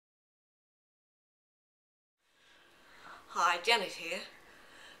Hi, Janet here.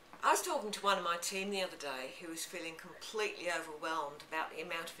 I was talking to one of my team the other day who was feeling completely overwhelmed about the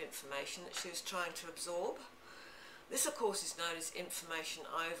amount of information that she was trying to absorb. This, of course, is known as information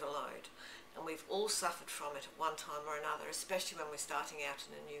overload, and we've all suffered from it at one time or another, especially when we're starting out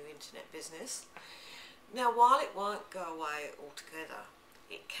in a new internet business. Now, while it won't go away altogether,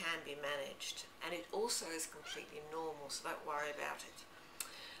 it can be managed, and it also is completely normal, so don't worry about it.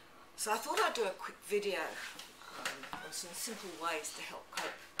 So I thought I'd do a quick video on some simple ways to help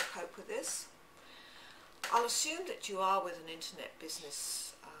cope with this. I'll assume that you are with an internet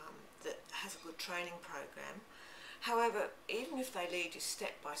business that has a good training program. However, even if they lead you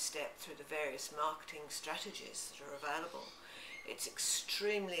step by step through the various marketing strategies that are available, it's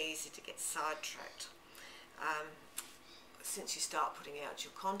extremely easy to get sidetracked. Since you start putting out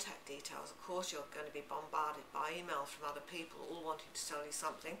your contact details, of course you're going to be bombarded by email from other people all wanting to sell you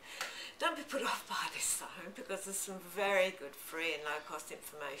something. Don't be put off by this though, because there's some very good free and low cost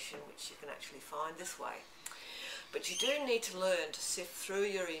information which you can actually find this way. But you do need to learn to sift through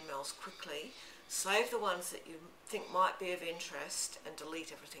your emails quickly, save the ones that you think might be of interest, and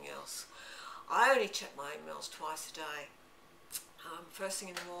delete everything else. I only check my emails twice a day, first thing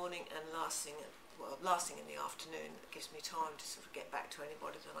in the morning and last thing in the afternoon. That gives me time to sort of get back to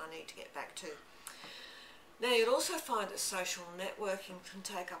anybody that I need to get back to. Now, you'll also find that social networking can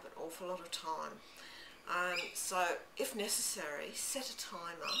take up an awful lot of time. So if necessary, set a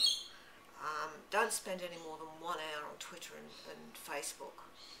timer. Don't spend any more than 1 hour on Twitter and Facebook.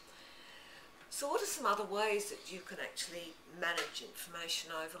 So what are some other ways that you can actually manage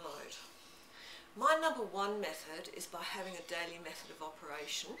information overload? My number one method is by having a daily method of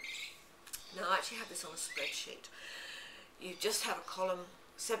operation. Now, I actually have this on a spreadsheet. You just have a column,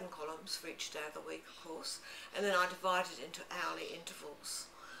 7 columns for each day of the week, of course, and then I divide it into hourly intervals.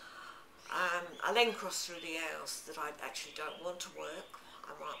 I then cross through the hours that I actually don't want to work.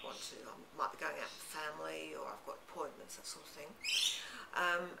 I might be going out with family, or I've got appointments, that sort of thing.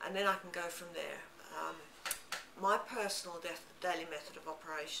 And then I can go from there. My personal daily method of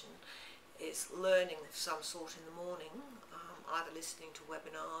operation is learning of some sort in the morning, either listening to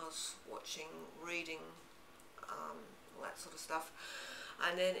webinars, watching, reading, all that sort of stuff.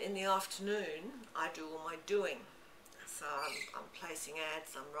 And then in the afternoon, I do all my doing. So I'm placing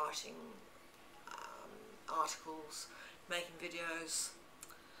ads, I'm writing articles, making videos.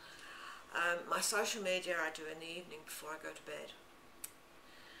 My social media I do in the evening before I go to bed.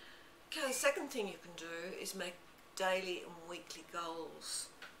 Okay, the second thing you can do is make daily and weekly goals.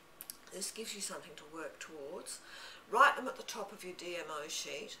 This gives you something to work towards. Write them at the top of your DMO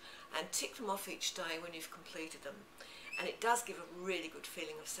sheet and tick them off each day when you've completed them. And it does give a really good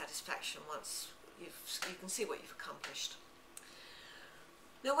feeling of satisfaction once you can see what you've accomplished.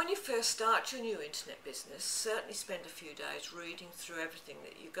 Now, when you first start your new internet business, certainly spend a few days reading through everything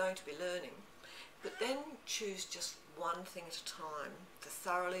that you're going to be learning, but then choose just one thing at a time to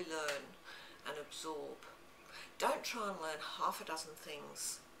thoroughly learn and absorb. Don't try and learn half a dozen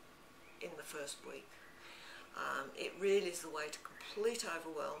things in the first week. It really is the way to complete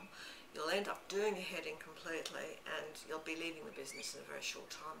overwhelm. You'll end up doing your head in completely, and you'll be leaving the business in a very short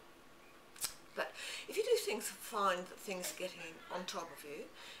time. But if you do find that things are getting on top of you,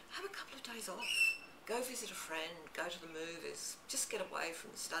 have a couple of days off. Go visit a friend, go to the movies, just get away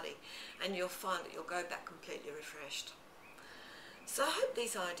from the study, and you'll find that you'll go back completely refreshed. So I hope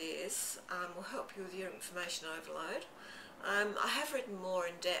these ideas will help you with your information overload. I have written more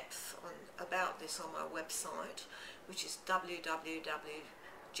in depth about this on my website, which is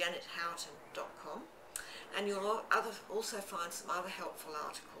www.janethoughton.com, and you'll also find some other helpful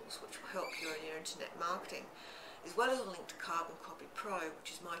articles which will help you in your internet marketing, as well as a link to Carbon Copy Pro,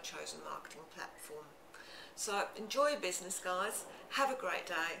 which is my chosen marketing platform. So enjoy your business, guys, have a great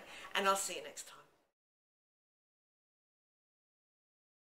day, and I'll see you next time.